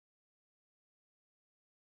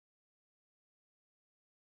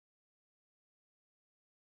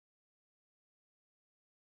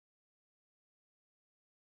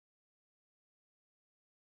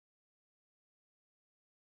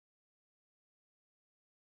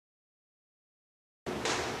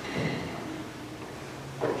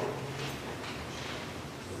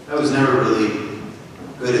I was never really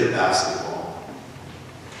good at basketball,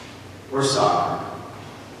 or soccer,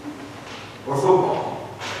 or football.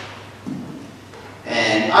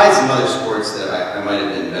 And I had some other sports that I might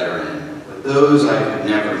have been better in, but those I could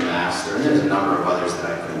never master, and there's a number of others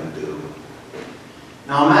that I couldn't do.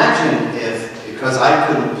 Now imagine if, because I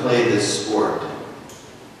couldn't play this sport,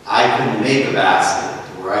 I couldn't make a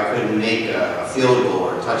basket, or I couldn't make a field goal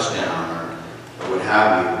or a touchdown, or what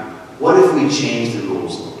have you. What if we changed the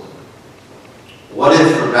rules a little bit? What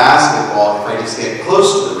if for basketball, if I just get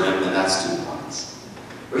close to the rim, then that's 2 points?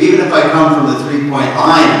 Or even if I come from the three-point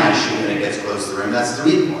line and I shoot and it gets close to the rim, that's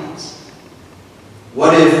 3 points.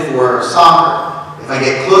 What if for soccer, if I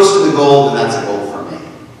get close to the goal, then that's a goal for me?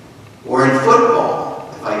 Or in football,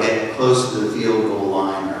 if I get close to the field goal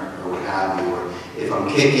line or what have you, or if I'm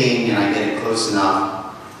kicking and I get it close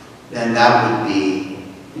enough, then that would be,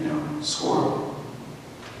 scoreable.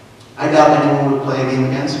 I doubt anyone would play a game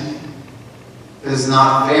against me. Because it's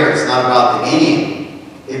not fair. It's not about the game.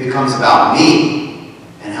 It becomes about me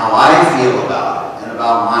and how I feel about it and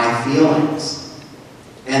about my feelings.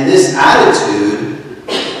 And this attitude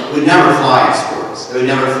would never fly in sports. It would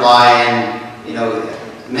never fly in,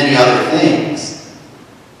 many other things.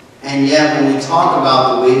 And yet, when we talk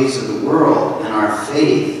about the ways of the world and our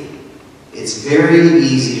faith, it's very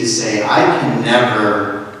easy to say, I can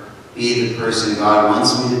never be the person God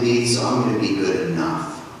wants me to be, so I'm going to be good enough.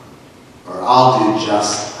 Or I'll do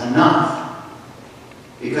just enough.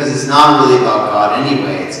 Because it's not really about God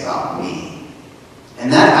anyway, it's about me. And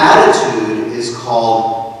that attitude is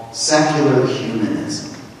called secular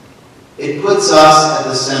humanism. It puts us at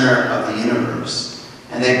the center of the universe.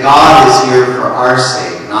 And that God is here for our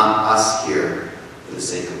sake, not us here for the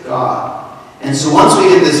sake of God. And so once we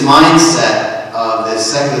get this mindset of this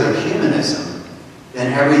secular humanism,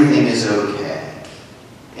 then everything is okay.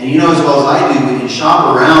 And you know as well as I do, we can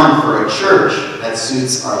shop around for a church that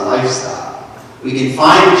suits our lifestyle. We can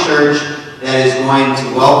find a church that is going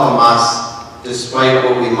to welcome us despite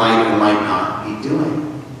what we might or might not be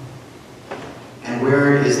doing. And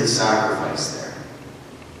where is the sacrifice there?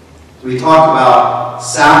 So we talk about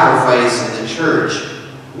sacrifice in the church.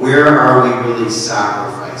 Where are we really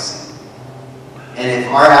sacrificing? And if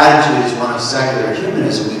our attitude is one of secular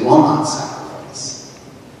humanism, we will not sacrifice.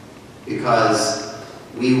 Because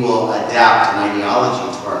we will adapt an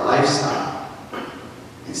ideology to our lifestyle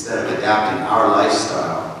instead of adapting our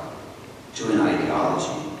lifestyle to an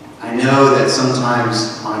ideology. I know that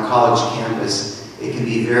sometimes on a college campus, it can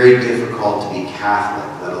be very difficult to be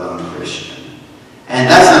Catholic, let alone Christian. And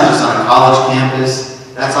that's not just on a college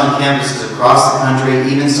campus, that's on campuses across the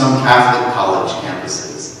country, even some Catholic college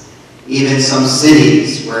campuses, even some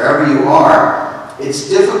cities, wherever you are. It's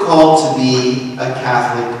difficult to be a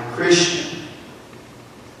Catholic Christian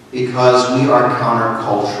because we are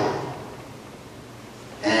countercultural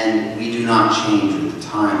and we do not change with the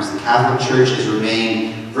times. The Catholic Church has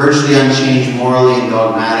remained virtually unchanged morally and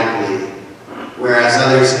dogmatically, whereas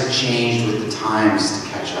others have changed with the times to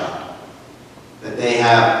catch up. That they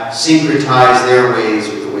have syncretized their ways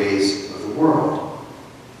with the ways of the world.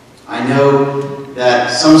 I know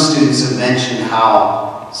that some students have mentioned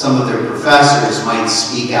how some of their professors might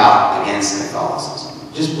speak out against Catholicism.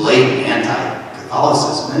 Just blatant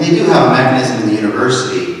anti-Catholicism. And they do have a mechanism in the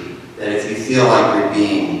university that if you feel like you're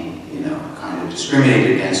being, kind of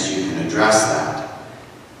discriminated against, you can address that.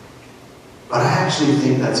 But I actually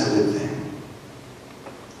think that's a good thing.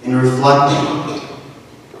 In reflecting on it.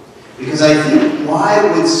 Because I think, why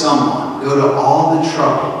would someone go to all the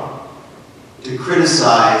trouble to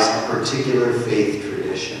criticize a particular faith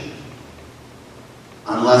tradition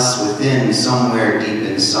unless within, somewhere deep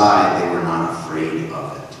inside, they were not afraid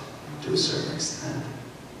of it to a certain extent?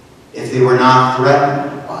 If they were not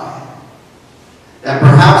threatened by it. That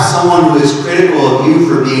perhaps someone who is critical of you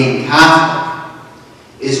for being Catholic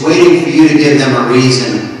is waiting for you to give them a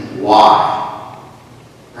reason why.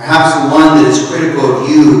 Perhaps the one that is critical of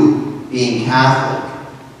you being Catholic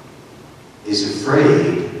is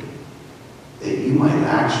afraid that you might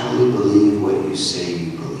actually believe what you say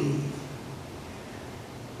you believe.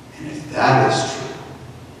 And if that is true,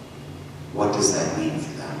 what does that mean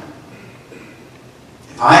for them?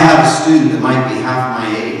 If I have a student that might be half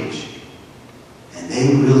my age, and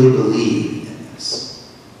they really believe in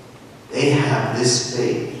this, they have this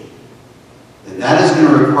faith, then that is going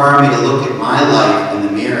to require me to look at my life in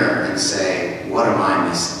the mirror and say, what am I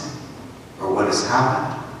missing? Or what has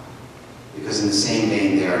happened? Because in the same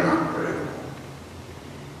vein, they are not critical.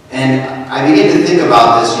 And I begin to think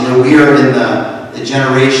about this. We are in the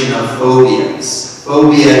generation of phobias.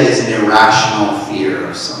 Phobia is an irrational fear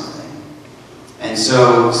of something. And And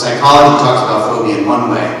so psychology talks about phobia in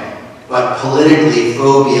one way, but politically,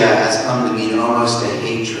 phobia has come to mean almost a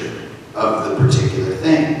hatred of the particular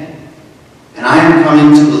thing. And I am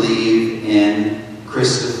coming to believe in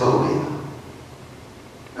Christophobia,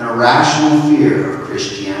 an irrational fear of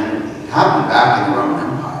Christianity. It happened back in the Roman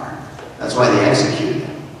Empire. That's why they executed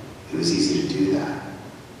him. It was easy to do that.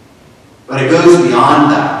 But it goes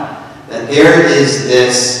beyond that, that there is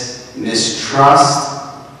this mistrust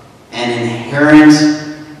and inherent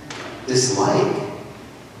dislike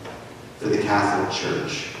for the Catholic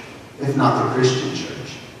Church, if not the Christian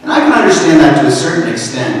Church. And I can understand that to a certain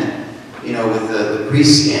extent, you know, with the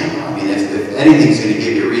priest scandal. I mean, if anything's going to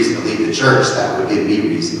give you a reason to leave the church, that would give me a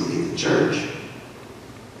reason to leave the church.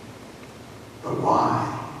 But why?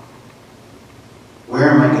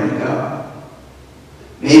 Where am I going to go?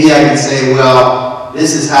 Maybe I can say, well,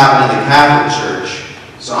 this has happened in the Catholic Church,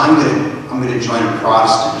 so I'm going to join a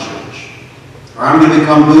Protestant church. Or I'm going to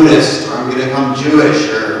become Buddhist, or I'm going to become Jewish,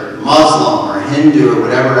 or Muslim, or Hindu, or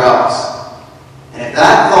whatever else. And if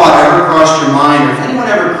that thought ever crossed your mind, or if anyone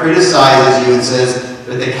ever criticizes you and says,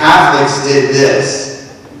 but the Catholics did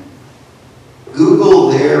this, Google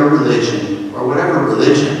their religion, or whatever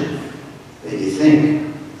religion that you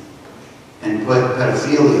think, and put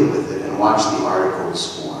pedophilia with it, and watch the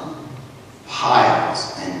articles form.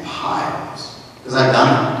 Piles and piles. Because I've done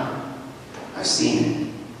it. I've seen it.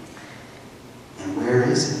 And where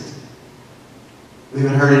is it? We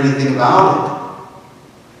haven't heard anything about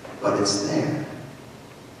it, but it's there.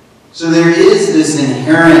 So there is this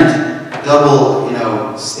inherent double,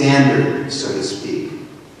 standard, so to speak.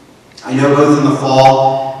 I know both in the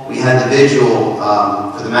fall, we had the vigil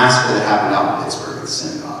for the massacre that happened out in Pittsburgh at the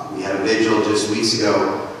synagogue. We had a vigil just weeks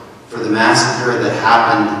ago for the massacre that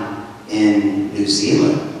happened in New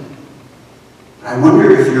Zealand. I wonder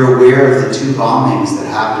if you're aware of the 2 bombings that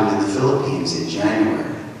happened in the Philippines in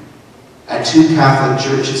January. At 2 Catholic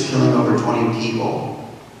churches, killing over 20 people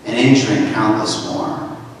and injuring countless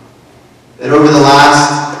more. That over the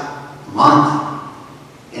last month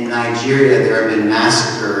in Nigeria, there have been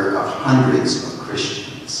massacre of hundreds of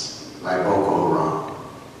Christians by Boko Haram,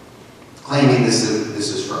 claiming this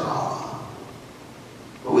is for Allah.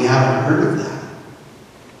 But we haven't heard of that.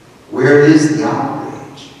 Where is the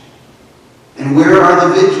outrage? And where are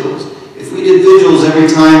the vigils? If we did vigils every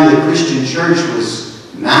time the Christian church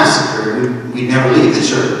was massacred, we'd never leave the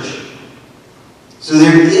church. So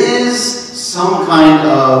there is some kind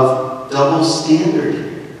of double standard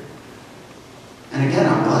here. And again,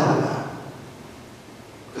 I'm glad of that.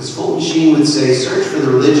 Because Fulton Sheen would say, search for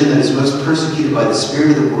the religion that is most persecuted by the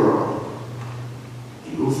spirit of the world,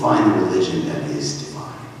 and you will find the religion that is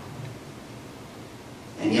divine.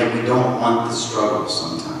 And yet we don't want the struggle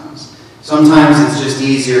sometimes. Sometimes it's just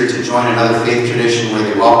easier to join another faith tradition where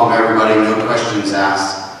they welcome everybody, no questions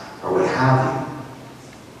asked, or what have you.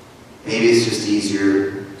 Maybe it's just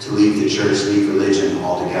easier to leave the church, leave religion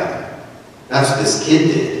altogether. That's what this kid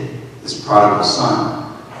did, this prodigal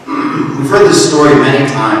son. We've heard this story many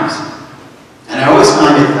times, and I always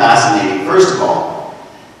find it fascinating, first of all,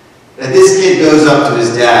 that this kid goes up to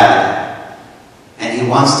his dad, and he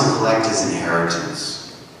wants to collect his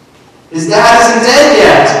inheritance. His dad isn't dead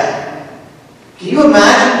yet. Can you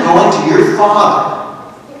imagine going to your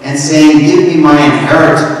father and saying, give me my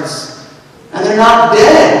inheritance? And they're not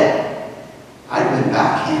dead. I'd have been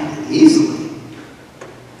backhanded easily.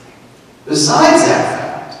 Besides that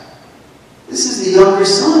fact, this is the younger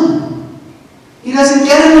son. He doesn't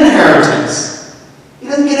get an inheritance. He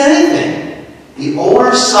doesn't get anything. The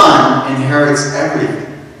older son inherits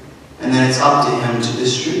everything. And then it's up to him to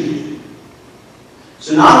distribute it.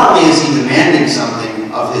 So not only is he demanding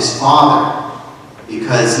something of his father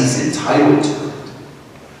because he's entitled to it,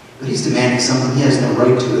 but he's demanding something he has no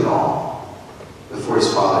right to at all before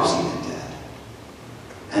his father's even dead.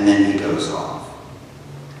 And then he goes off.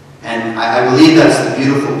 And I believe that's the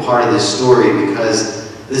beautiful part of this story,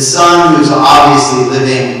 because the son, who's obviously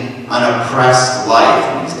living an oppressed life,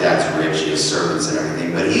 and his dad's rich, he has servants and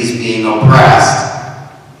everything, but he's being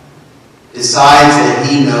oppressed, decides that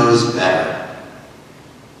he knows better.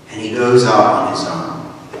 And he goes out on his own.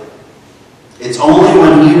 It's only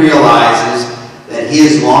when he realizes that he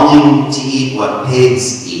is longing to eat what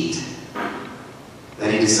pigs eat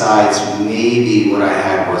that he decides maybe what I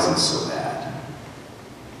had wasn't so bad.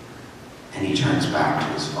 And he turns back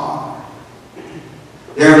to his father.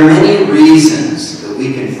 There are many reasons that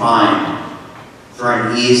we can find for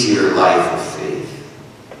an easier life of faith.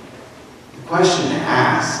 The question to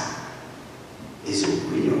ask, is it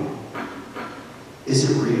real?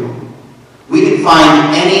 Is it real? We can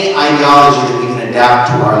find any ideology that we can adapt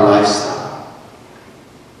to our lifestyle.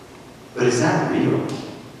 But But is that real?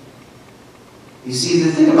 You see,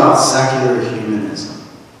 the thing about secular humanism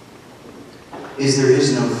is there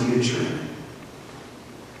is no future in it.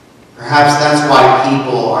 Perhaps that's why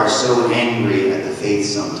people are so angry at the faith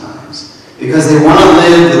sometimes. Because they want to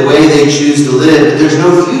live the way they choose to live, but there's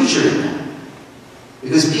no future in it.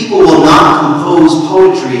 Because people will not compose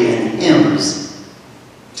poetry and hymns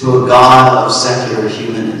to a God of secular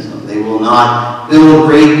humanism. They will not build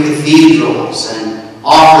great cathedrals and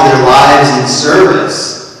offer their lives in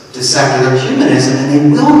service to secular humanism, and they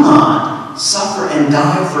will not suffer and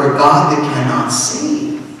die for a God that cannot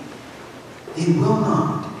save. They will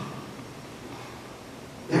not.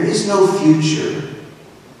 There is no future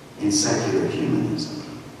in secular humanism.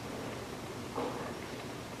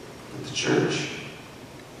 But the church,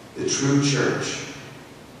 the true church,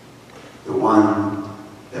 the one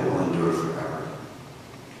that will endure forever.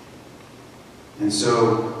 And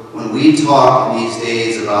so, when we talk in these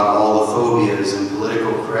days about all the phobias and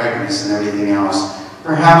political correctness and everything else,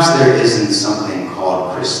 perhaps there isn't something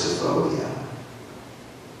called Christophobia.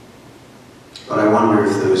 But I wonder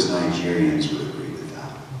if those Nigerians would agree with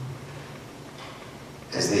that,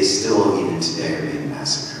 as they still, even today, are being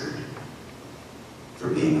massacred for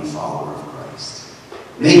being a follower of Christ.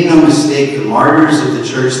 Make no mistake, the martyrs of the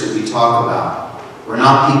church that we talk about were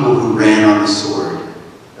not people who ran on the sword.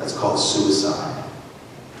 That's called suicide.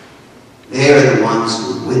 They are the ones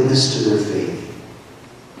who witness to their faith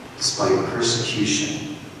despite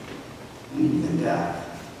persecution and even death.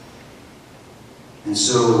 And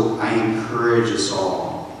so I encourage us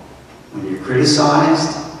all, when you're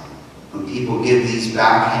criticized, when people give these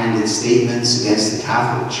backhanded statements against the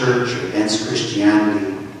Catholic Church or against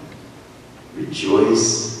Christianity,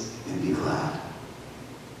 rejoice and be glad.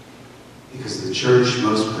 Because the church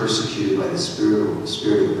most persecuted by the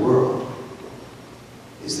spirit of the world